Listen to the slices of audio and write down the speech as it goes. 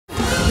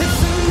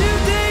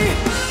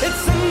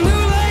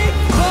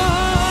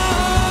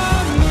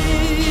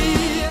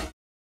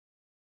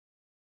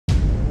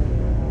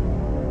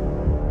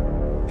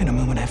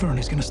cover and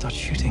he's gonna start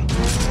shooting.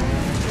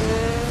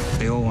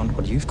 They all want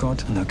what you've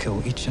got, and they'll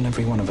kill each and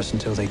every one of us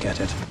until they get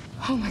it.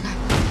 Oh my God.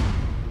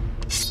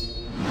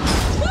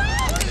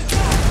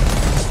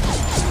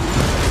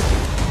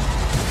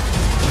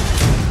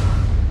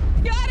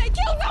 God, I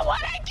killed someone!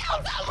 I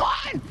killed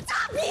someone!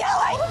 Stop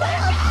yelling!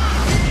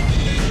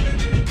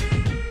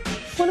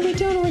 What are we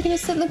doing? Are we gonna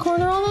sit in the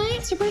corner all night?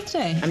 It's your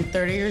birthday. I'm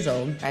 30 years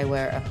old. I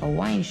wear a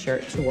Hawaiian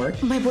shirt to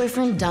work. My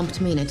boyfriend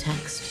dumped me in a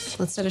text.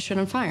 Let's set a shit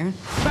on fire.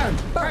 Burn,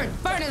 burn,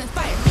 burn in the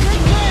fire.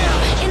 Good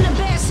girl in a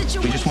bad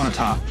situation. We just want to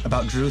talk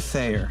about Drew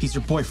Thayer. He's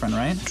your boyfriend,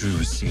 right? Drew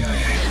is CIA. Like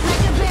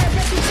a bad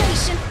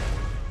reputation.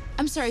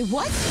 I'm sorry,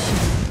 what?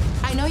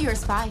 I know you're a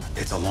spy.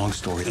 It's a long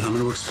story, and I'm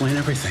gonna explain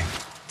everything.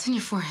 It's in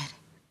your forehead.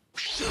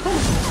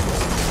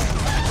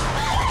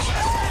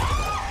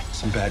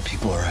 Some bad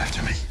people are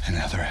after me, and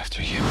now they're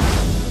after you.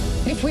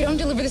 If we don't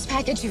deliver this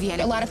package, Vivian,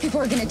 a lot of people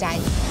are gonna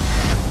die.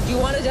 Do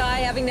you want to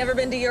die having never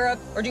been to Europe?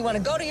 Or do you want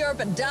to go to Europe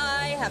and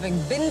die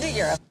having been to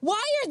Europe?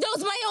 Why are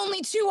those my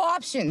only two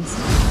options?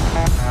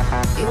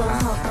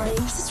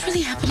 Is this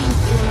really happening?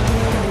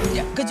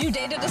 Yeah, because you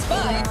dated a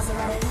spy.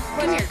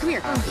 Come here, come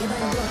here.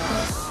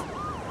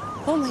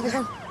 Oh my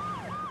God.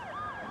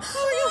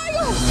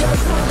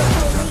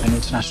 An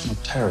international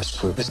terrorist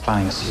group is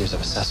planning a series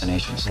of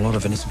assassinations. A lot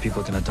of innocent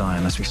people are gonna die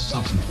unless we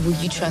stop them. Will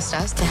you trust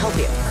us to help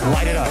you?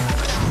 Light it up.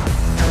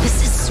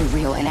 This is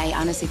surreal, and I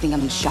honestly think I'm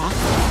in shock.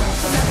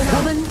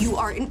 Woman, you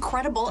are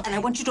incredible, and I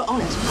want you to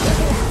own it.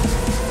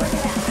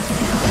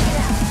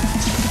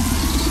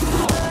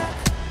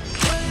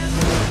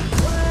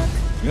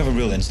 You have a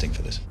real instinct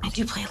for this. I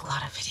do play a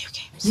lot of video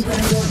games.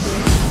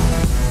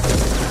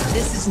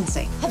 This is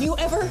insane. Have you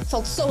ever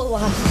felt so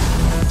alive?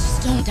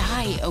 Just don't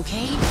die,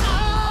 okay?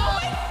 Oh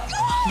my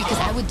God! Because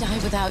I would die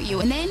without you,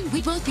 and then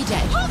we'd both be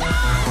dead.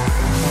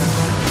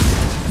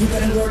 You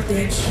better work,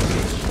 bitch.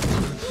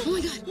 Oh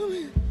my God.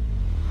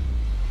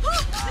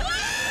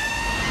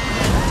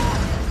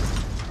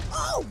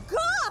 Oh,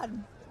 God!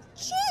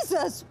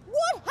 Jesus!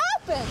 What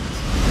happened?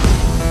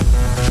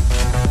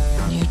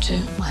 You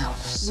too? Wow.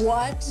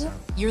 What?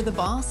 You're the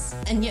boss,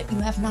 and yet you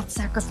have not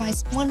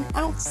sacrificed 1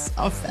 ounce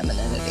of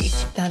femininity.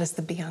 That is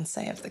the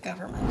Beyonce of the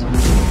government.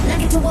 Now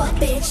get to work,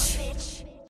 bitch.